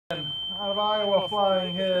out of Iowa,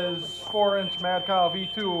 flying his 4-inch Mad Cow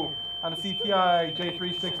V2 on a CTI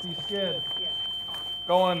J360 skid.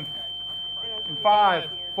 Going in 5,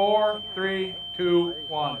 4, 3, 2,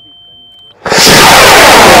 1.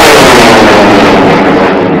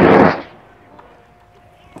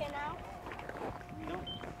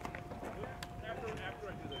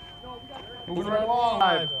 Moving right along.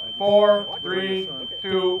 5, 4, 3,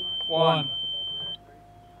 2, 1.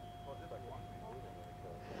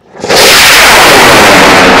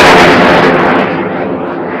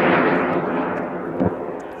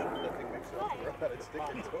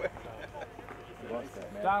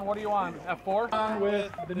 John, what do you want? F4? On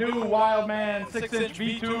with the new Wildman 6-inch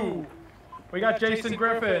V2. We got Jason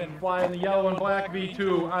Griffin flying the yellow and black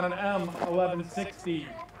V2 on an M1160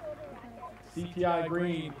 CTI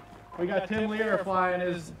green. We got Tim Lear flying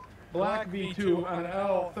his black V2 on an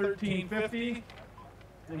L1350.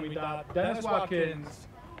 And we got Dennis Watkins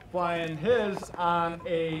flying his on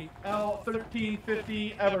a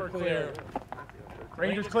L1350 Everclear.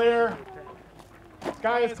 Range is clear.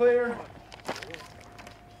 Sky is clear.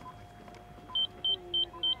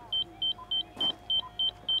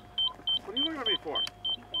 What are you looking at me for?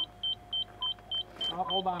 Oh,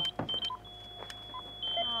 hold on.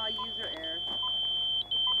 Oh, user error.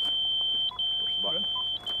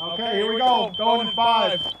 Okay, here we go. Going in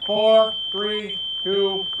 5, 4, 3,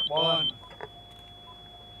 2, 1.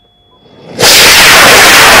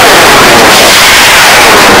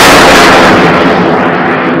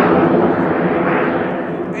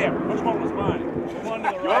 Damn, which one was mine? One to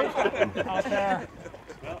the right. Out there.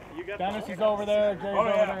 Well, you got Dennis is over there. Jay's over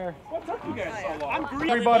there. What took you guys so long? I'm green.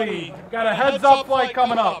 Everybody, got a heads up flight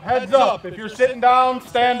coming up. Heads up. If you're sitting down,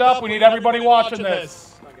 stand up. We need everybody watching this.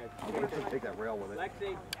 Take that rail with it.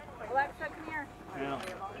 Alexa, come here. Yeah.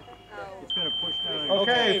 It's going to push down.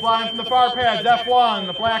 Okay, flying from the far pads, F1,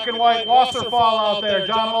 the black and white Wasserfall out there.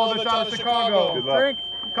 John Oldrich out of Chicago. Good luck.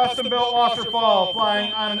 Custom built Wasserfall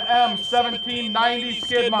flying on an M1790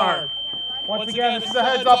 skid mark. Once again, this is a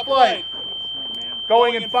heads up flight.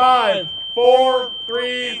 Going in 5, 4,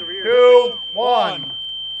 3, 2, 1.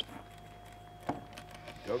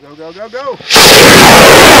 Go, go, go, go, go.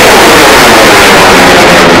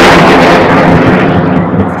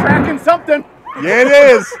 It's tracking something. Yeah, it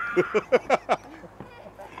is.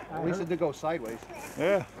 At least it did go sideways.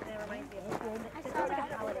 Yeah.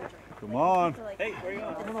 Come on. Hey, where are you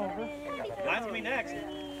going? Mine's going to be next.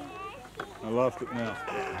 I lost it now.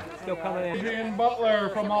 Still coming in. Adrian Butler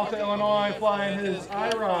from Malta, Illinois, flying his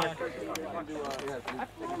IROC.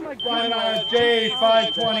 Flying on a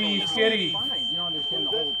J520 skiddy.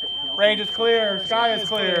 Range is clear, sky is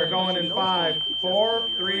clear. Going in 5, 4,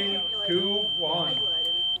 3, 2, 1.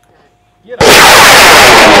 Get up. I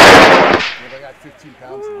got 15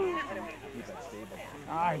 pounds in it. Keep that stable.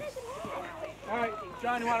 Nice. All right,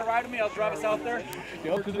 John, you want to ride with me? I'll drive us out there.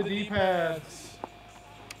 Go to the D-pads.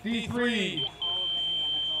 D3.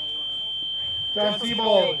 John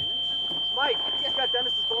Siebold. Mike, you got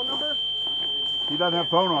Dennis's phone number? He doesn't have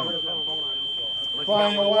phone on him.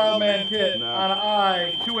 Flying the Wildman kit on an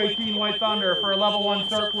I-218 White Thunder for a level 1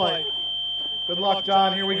 cert flight. Good luck,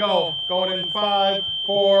 John. Here we go. Going in 5,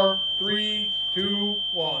 4, 3, 2,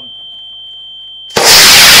 1.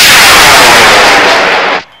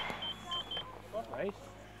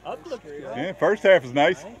 Yeah, first half is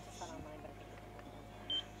nice.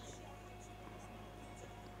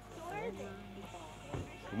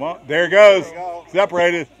 Come on, there it goes.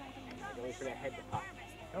 Separated. It's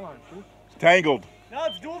tangled. No,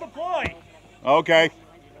 it's dual deploy. Okay.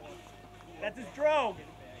 That's his drogue.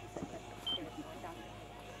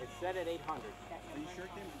 It's set at 800. Are you sure,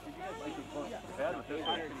 Kim? Did you guys like it?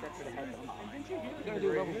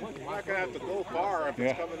 You're not going to have to go far if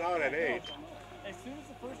it's coming out at 8. As soon as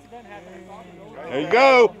the first event happens, There you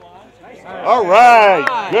go. All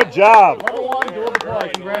right. Good job. Level 1, dual deploy.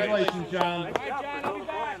 Congratulations, John.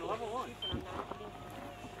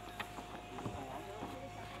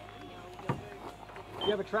 You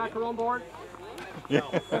have a tracker on board? Yeah.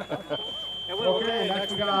 Okay,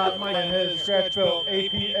 next we got Mike and his scratch-built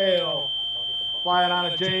APL. Flying on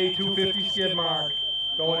a J250 skid mark.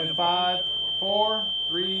 Going in 5, 4,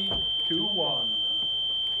 3, 2, 1.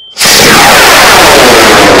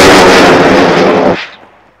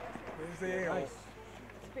 Where's the ale?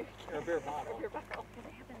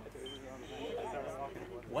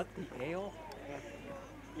 What the ale?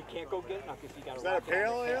 You can't go get it now because you got to. Is that a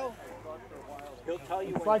pale ale? He'll tell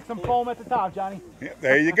you. It's like some foam at the top, Johnny. Yeah,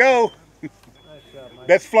 there you go.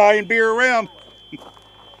 Best flying beer around.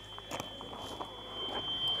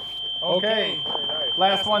 Okay,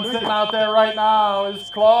 Last one sitting out there right now is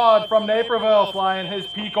Claude from Naperville flying his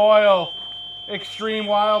Peak Oil Extreme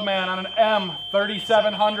Wildman on an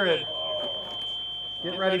M3700.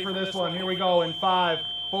 Get ready for this one. Here we go in 5,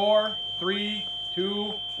 4, 3,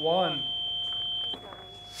 2, 1.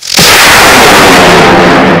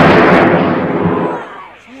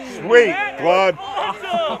 Sweet, Claude.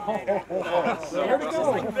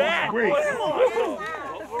 Sweet.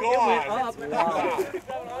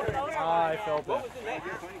 I felt it.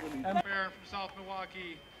 Empire from South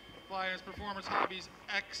Milwaukee, flying his Performance Hobbies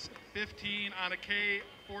X15 on a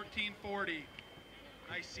K1440.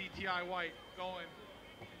 Nice CTI white. Going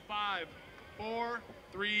 5, 4,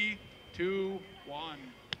 3, 2, 1.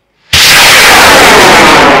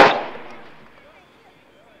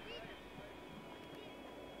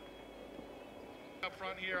 Up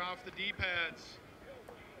front here off the D-pads.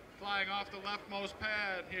 Flying off the leftmost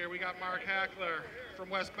pad here, we got Mark Hackler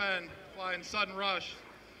from West Bend flying Sudden Rush.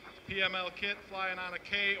 PML Kit flying on a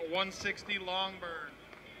K160 Longburn.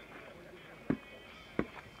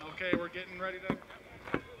 Okay, we're getting ready to.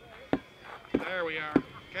 There we are.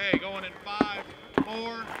 Okay, going in 5,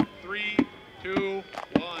 4, 3, 2,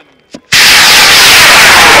 1.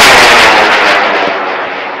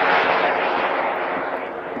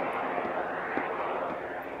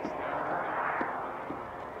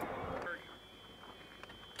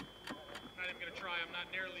 I'm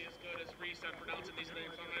not nearly as good as Reese at pronouncing these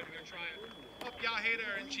names, so I'm not even going to try it. Up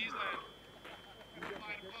Yahader in Cheeseland.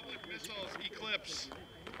 Flying Public Missiles Eclipse.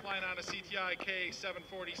 Flying on a CTI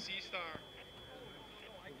K740 C-Star.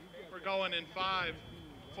 We're going in 5,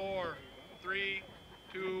 4, 3,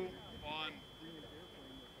 2, 1.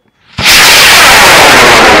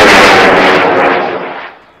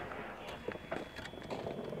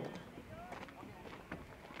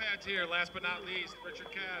 Pads here, last but not least,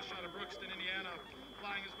 Richard Cash out of Brookston, Indiana,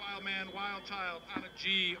 flying his Wildman Wild Child on a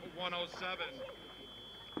G107.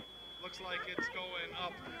 Looks like it's going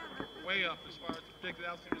up, way up as far as the predicted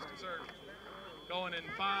altitude is concerned. Going in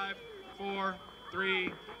 5, 4,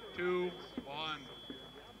 3, 2, 1.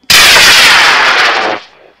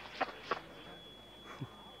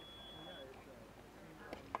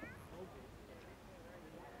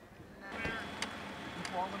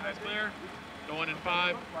 That's clear. Going in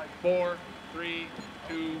 5, 4, 3,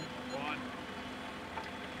 2, 1.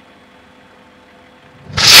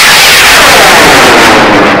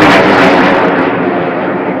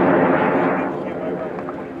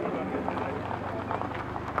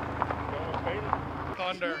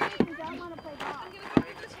 Thunder.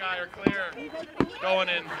 The sky are clear. Going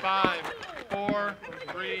in 5, 4,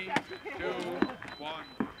 3, 2, 1.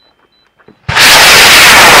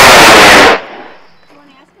 Ask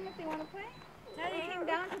them if they want to play? Teddy came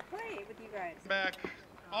down to play with you guys. Back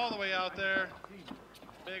all the way out there.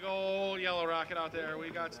 Big old yellow rocket out there. We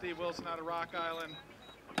got Steve Wilson out of Rock Island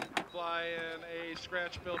flying a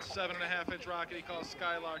scratch-built 7.5-inch rocket he calls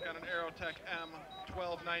Skylark on an Aerotech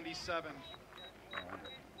M1297.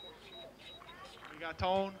 We got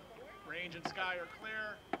tone, range and sky are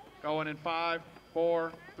clear. Going in 5,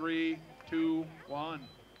 4, 3, 2, 1.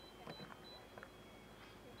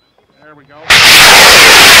 There we go.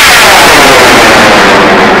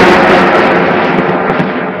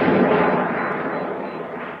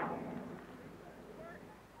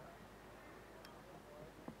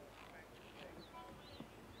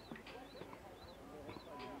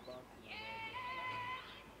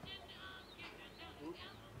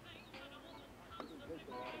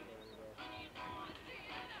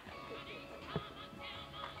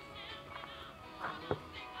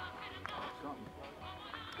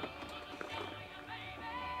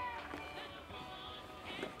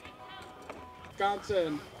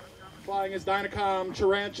 Wisconsin, flying his Dynacom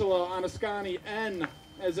Tarantula on a Scani N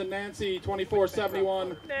as in Nancy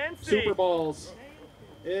 2471 Super Balls.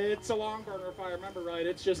 It's a long burner if I remember right.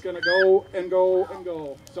 It's just going to go and go and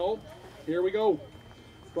go. So here we go.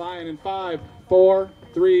 Flying in 5, 4,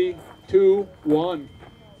 3, 2, 1.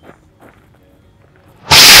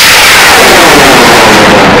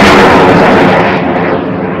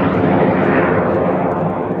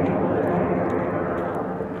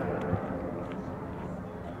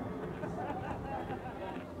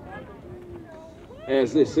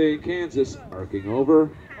 As they say in Kansas, arcing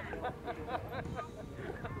over.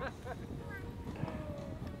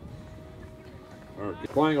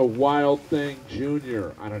 Flying a Wild Thing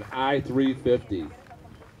Junior on an I-350.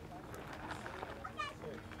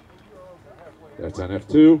 That's on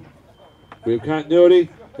F2. We have continuity.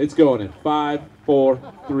 It's going in 5,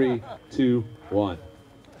 4, 3, 2, 1.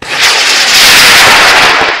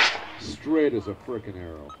 Straight as a frickin'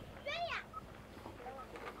 arrow.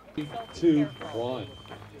 2, 1.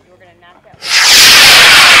 We're gonna knock that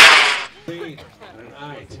Clean. And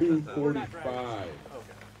I 245.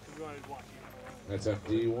 That's at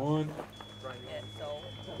D1.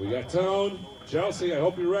 We got Tone. Chelsea, I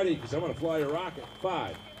hope you're ready because I'm going to fly your rocket.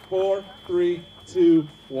 5, 4, 3, 2,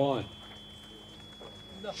 1.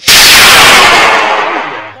 Huh?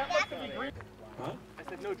 I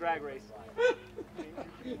said no drag race.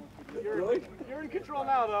 Really? You're in control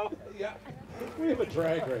now, though. Yeah. We have a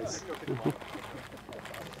drag race.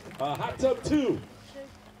 Hot Tub 2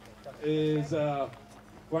 is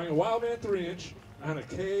flying a Wildman 3-inch on a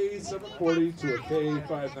K740 to a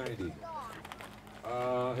K590.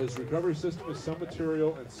 His recovery system is some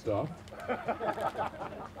material and stuff.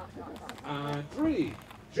 On 3,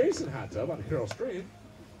 Jason Hot Tub on Carroll Stream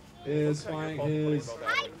is flying his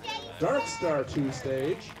Dark Star 2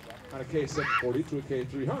 stage on a K740 to a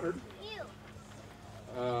K300.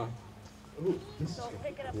 Ooh, this is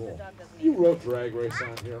cool. You wrote drag race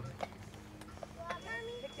on here.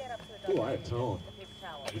 Ooh, I have Tone.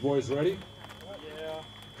 You boys ready?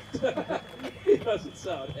 Yeah. He doesn't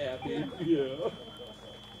sound happy. Yeah.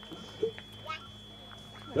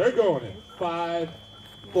 They're going in 5,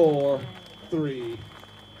 4, 3,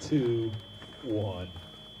 2, 1.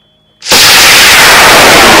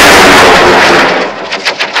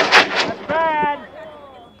 That's bad.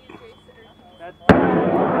 That's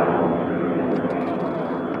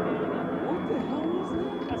What the hell is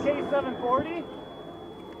that? a K740.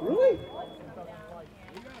 Really?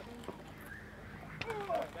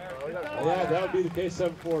 Yeah, that would be the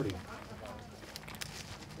K740.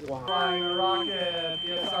 Wow. Flying a rocket,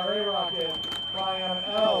 the SRA rocket, flying on an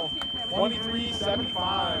L,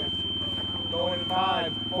 2375. Going in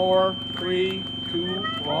 5, 4, 3, 2,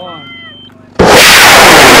 1.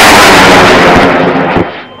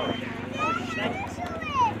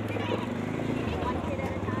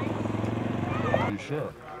 You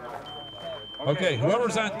sure? Okay,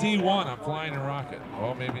 whoever's on D1, I'm flying a rocket.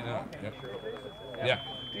 Well, maybe not. Yep. Yeah.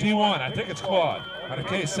 D1, I think it's Claude on a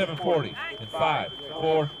K740 in 5,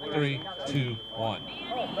 4, 3, 2, 1.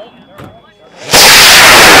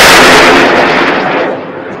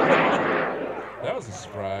 That was a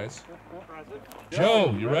surprise.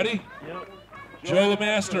 Joe, you ready? Yep. Joe the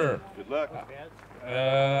Master. Good luck.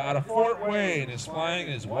 Out of Fort Wayne is flying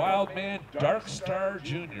his Wildman Dark Star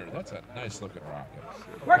Jr. That's a nice looking rocket.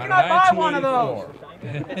 Where can I buy one of those?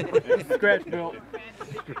 Scratch built.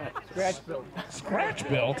 Scratch built. Scratch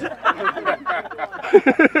built?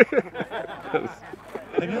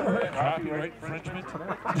 Have you ever heard of copyright infringement?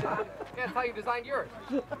 That's how you designed yours.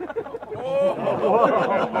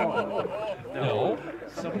 No,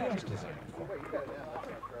 somebody else designed it.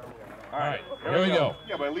 All right, here we go.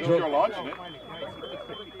 Yeah, but at least you're launching it.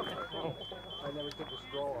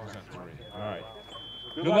 All right.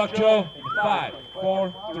 Good luck, Joe. 5,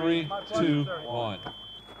 4, 3, 2, 1.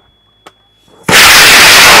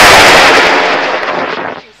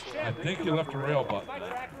 I think you left a rail button.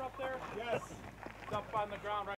 Yes. It's up on the ground right